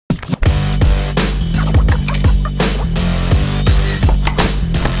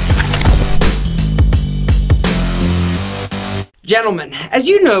Gentlemen, as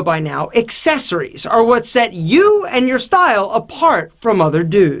you know by now, accessories are what set you and your style apart from other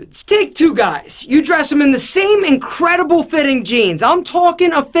dudes. Take two guys. You dress them in the same incredible fitting jeans. I'm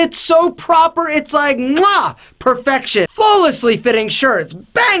talking a fit so proper, it's like, mwah, perfection. Flawlessly fitting shirts,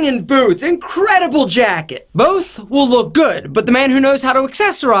 banging boots, incredible jacket. Both will look good, but the man who knows how to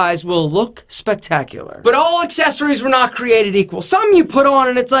accessorize will look spectacular. But all accessories were not created equal. Some you put on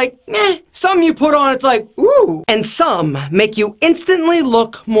and it's like, meh. Some you put on, it's like, ooh. And some make you instantly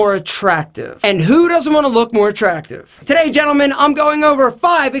look more attractive. And who doesn't want to look more attractive? Today, gentlemen, I'm going over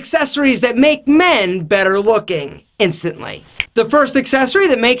 5 accessories that make men better looking instantly. The first accessory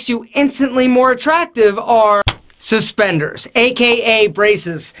that makes you instantly more attractive are suspenders, aka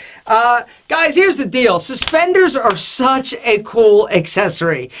braces. Guys, here's the deal. Suspenders are such a cool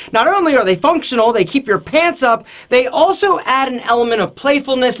accessory. Not only are they functional, they keep your pants up, they also add an element of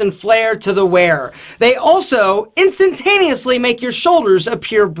playfulness and flair to the wear. They also instantaneously make your shoulders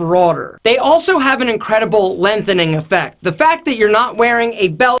appear broader. They also have an incredible lengthening effect. The fact that you're not wearing a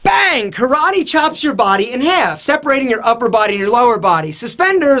belt, bang, karate chops your body in half, separating your upper body and your lower body.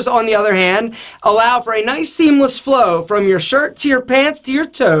 Suspenders, on the other hand, allow for a nice seamless flow from your shirt to your pants to your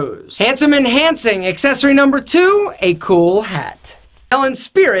toes. Handsome enhancing accessory number 2, a cool hat. Now in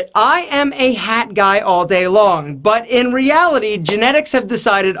spirit, I am a hat guy all day long, but in reality, genetics have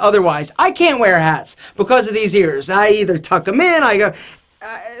decided otherwise. I can't wear hats because of these ears. I either tuck them in,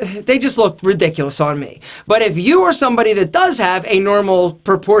 they just look ridiculous on me. But if you are somebody that does have a normal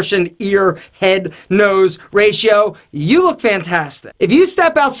proportioned ear, head, nose ratio, you look fantastic. If you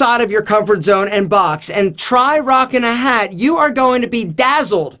step outside of your comfort zone and box and try rocking a hat, you are going to be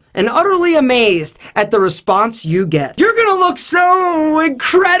dazzled and utterly amazed at the response you get. You're gonna look so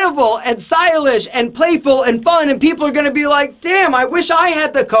incredible and stylish and playful and fun, and people are gonna be like, damn, I wish I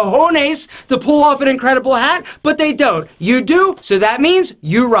had the cojones to pull off an incredible hat, but they don't. You do, so that means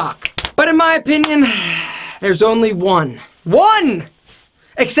you rock. But in my opinion, there's only one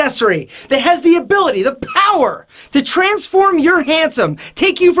accessory that has the ability, the power to transform your handsome,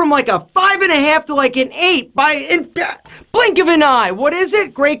 take you from like a 5.5 to like an 8 by blink of an eye. What is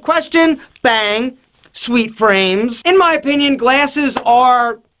it? Great question. Bang. Sweet frames. In my opinion, glasses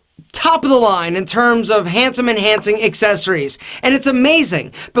are top of the line in terms of handsome enhancing accessories. And it's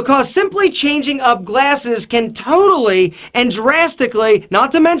amazing because simply changing up glasses can totally and drastically,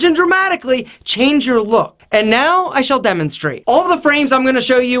 not to mention dramatically, change your look. And now I shall demonstrate. All of the frames I'm going to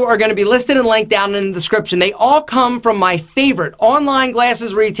show you are going to be listed and linked down in the description. They all come from my favorite online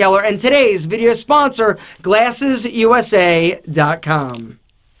glasses retailer and today's video sponsor, GlassesUSA.com.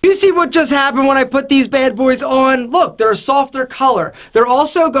 You see what just happened when I put these bad boys on? Look, they're a softer color. They're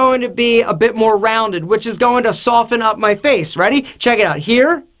also going to be a bit more rounded, which is going to soften up my face. Ready? Check it out.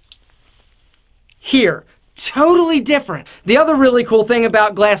 Here. Here. Totally different. The other really cool thing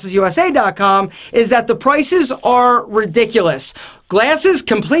about GlassesUSA.com is that the prices are ridiculous. Glasses,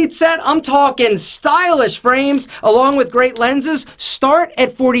 complete set, I'm talking stylish frames along with great lenses, start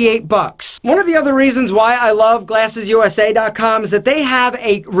at $48. One of the other reasons why I love GlassesUSA.com is that they have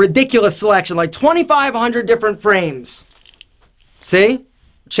a ridiculous selection, like 2,500 different frames. See?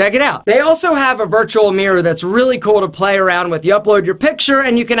 Check it out. They also have a virtual mirror that's really cool to play around with. You upload your picture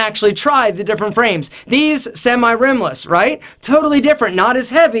and you can actually try the different frames. These semi-rimless, right? Totally different, not as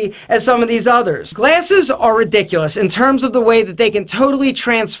heavy as some of these others. Glasses are ridiculous in terms of the way that they can totally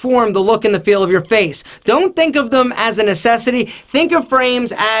transform the look and the feel of your face. Don't think of them as a necessity. Think of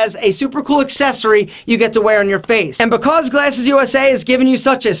frames as a super cool accessory you get to wear on your face. And because Glasses USA is giving you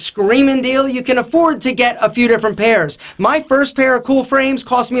such a screaming deal, you can afford to get a few different pairs. My first pair of cool frames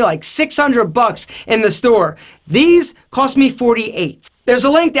cost me like $600 in the store. These cost me $48. There's a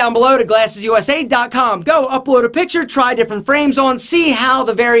link down below to GlassesUSA.com. Go upload a picture, try different frames on, see how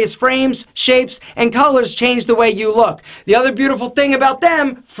the various frames, shapes, and colors change the way you look. The other beautiful thing about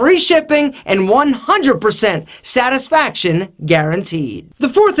them, free shipping and 100% satisfaction guaranteed. The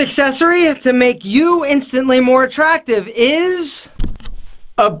fourth accessory to make you instantly more attractive is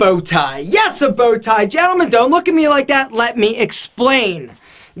a bow tie. Yes, a bow tie. Gentlemen, don't look at me like that. Let me explain.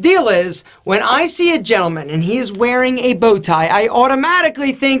 Deal is, when I see a gentleman and he is wearing a bow tie, I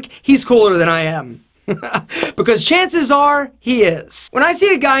automatically think he's cooler than I am. Because chances are, he is. When I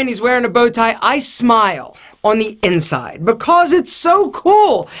see a guy and he's wearing a bow tie, I smile on the inside because it's so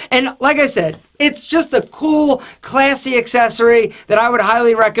cool. And like I said, it's just a cool, classy accessory that I would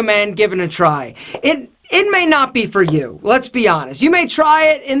highly recommend giving a try. It may not be for you, let's be honest. You may try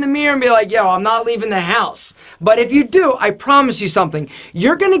it in the mirror and be like, yo, I'm not leaving the house. But if you do, I promise you something.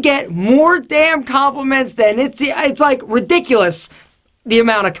 You're gonna get more damn compliments than it's like ridiculous the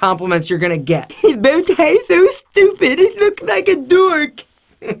amount of compliments you're gonna get. His bow tie is so stupid, it looks like a dork.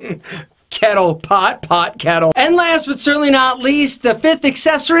 Kettle, pot, kettle. And last but certainly not least, the fifth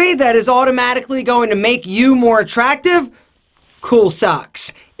accessory that is automatically going to make you more attractive, cool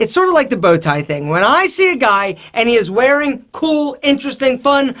socks. It's sort of like the bow tie thing. When I see a guy and he is wearing cool, interesting,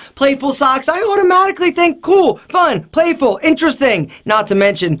 fun, playful socks, I automatically think cool, fun, playful, interesting, not to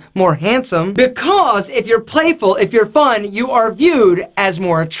mention more handsome. Because if you're playful, if you're fun, you are viewed as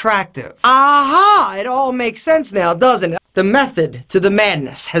more attractive. Aha! It all makes sense now, doesn't it? The method to the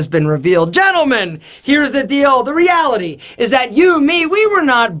madness has been revealed. Gentlemen, here's the deal. The reality is that you, me, we were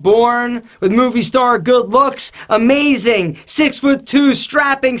not born with movie star good looks, amazing 6'2"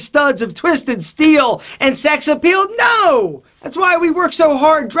 strapping studs of twisted steel and sex appeal. No! That's why we work so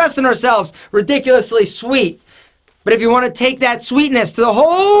hard dressing ourselves ridiculously sweet. But if you want to take that sweetness to the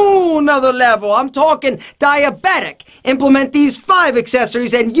whole nother level, I'm talking diabetic, implement these 5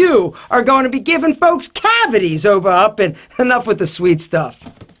 accessories and you are going to be giving folks cavities over up, and enough with the sweet stuff.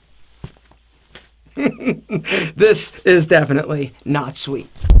 This is definitely not sweet.